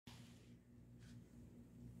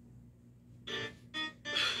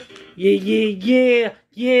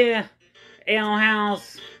Yeah. Ale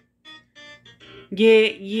House.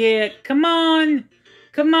 Yeah. Come on.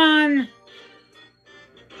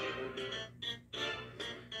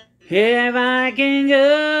 If I can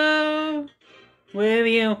go with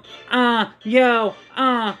you, I'm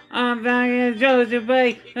fucking Joseph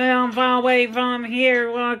Bay. I'm far away from here,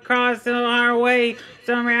 across the highway.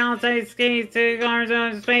 Somewhere outside skates, cars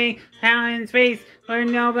on space, out in space, where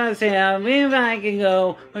nobody's here. If I can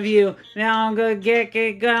go with you, now I'm gonna get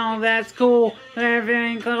going, that's cool.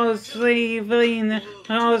 Everything closely, feeling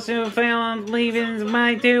close to failing, leaving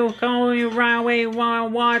my two, call you right away, wanna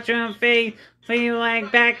watch them fade. Feel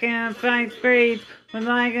like back in 5th grade, would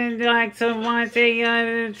like someone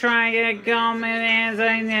to try to come in as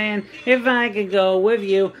I can. If I could go with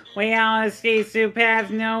you, way out of skates to path,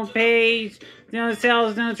 no page, no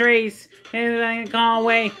cells, no trace. If I can call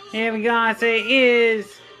away, if God say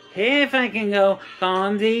is. If I can go,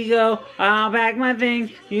 contigo, I'll pack my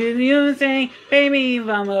things. You say, baby,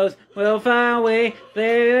 vamos, we'll fly away.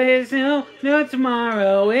 There is no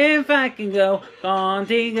tomorrow. If I can go,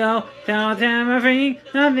 contigo, tell my friend,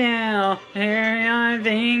 nothing else. Here are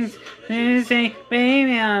things to say,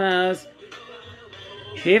 baby, vamos.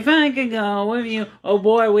 If I could go with you, oh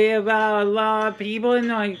boy, we have a lot of people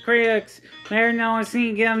annoying critics. They're no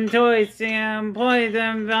sneak them toys and play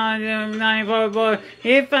them on 94 boy.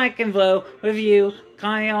 If I can flow with you,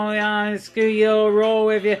 Kyle on studio roll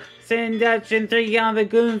with you, send Dutch and 3 other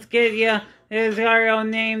goons get you. His hero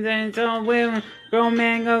names and some women, grown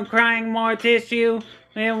men go crying more tissue.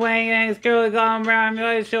 Anyway, his girl gone around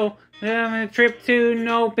the show. A trip to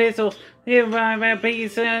no pistols. If I have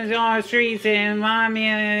pieces on streets and mommy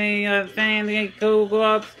a family cool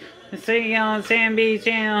clubs. See on Sand Beach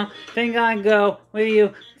Channel. Think I'd go with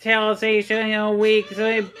you. Tell station a week, so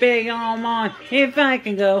it's big on on. If I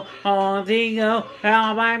can go, contigo,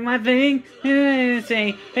 I'll buy my thing. And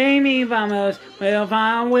say, baby, vamos, we'll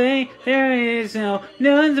find a way. There is no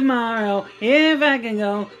tomorrow. If I can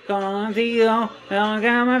go, contigo, I'll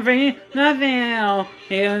got my friend, nothing else.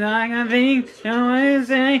 If I can think, don't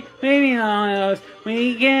say, baby, vamos,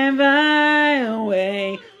 we can fly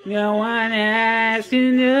away. No one has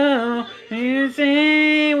to know. You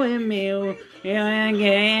say with me, you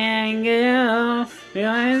can go.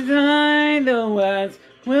 Inside the words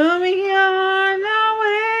will be on our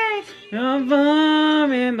way. No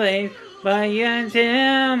foreign place, but you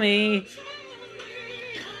tell me.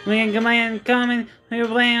 We can coming, we're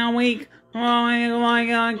playing week. Like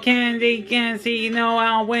on candy, can't see no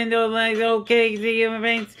out window like okay, see your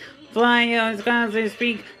face. Fly on constant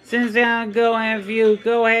speak. Since I'll go if you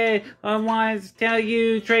go ahead, I want to tell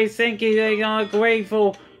you, Trace, thank you, they are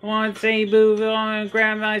grateful. I want to say boo, I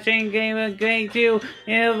grab my chain, game a great too.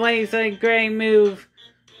 In a place a great move.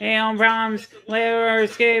 They don't promise, liver,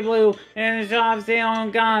 sky blue, and the shops they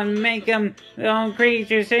don't got make them, don't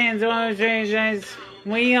creatures, hands on strangers.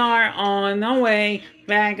 We are on the way,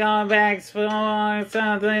 back on backs for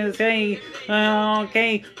something to say.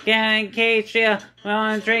 Okay, can't catch ya,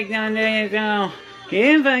 well, drink none days now.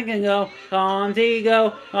 If I can go,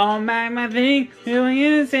 contigo, I'll back my thing. Who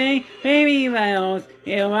you say, baby, violence?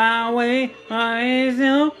 If I wait, there is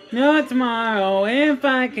no tomorrow. If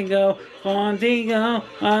I can go, contigo,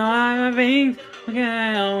 I'll back my things.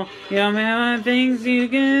 Okay, you remember things you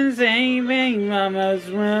can say, baby, mamas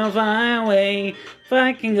will fly away. If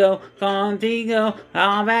I can go, contigo,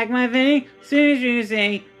 I'll back my thing. Soon as you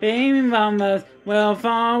say, baby, mamas will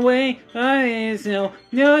far away. There is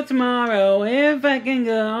no tomorrow. If I can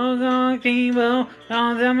go, contigo,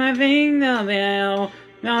 I'll tell my thing, nothing else.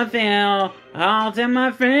 I'll tell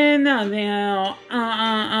my friend, nothing else.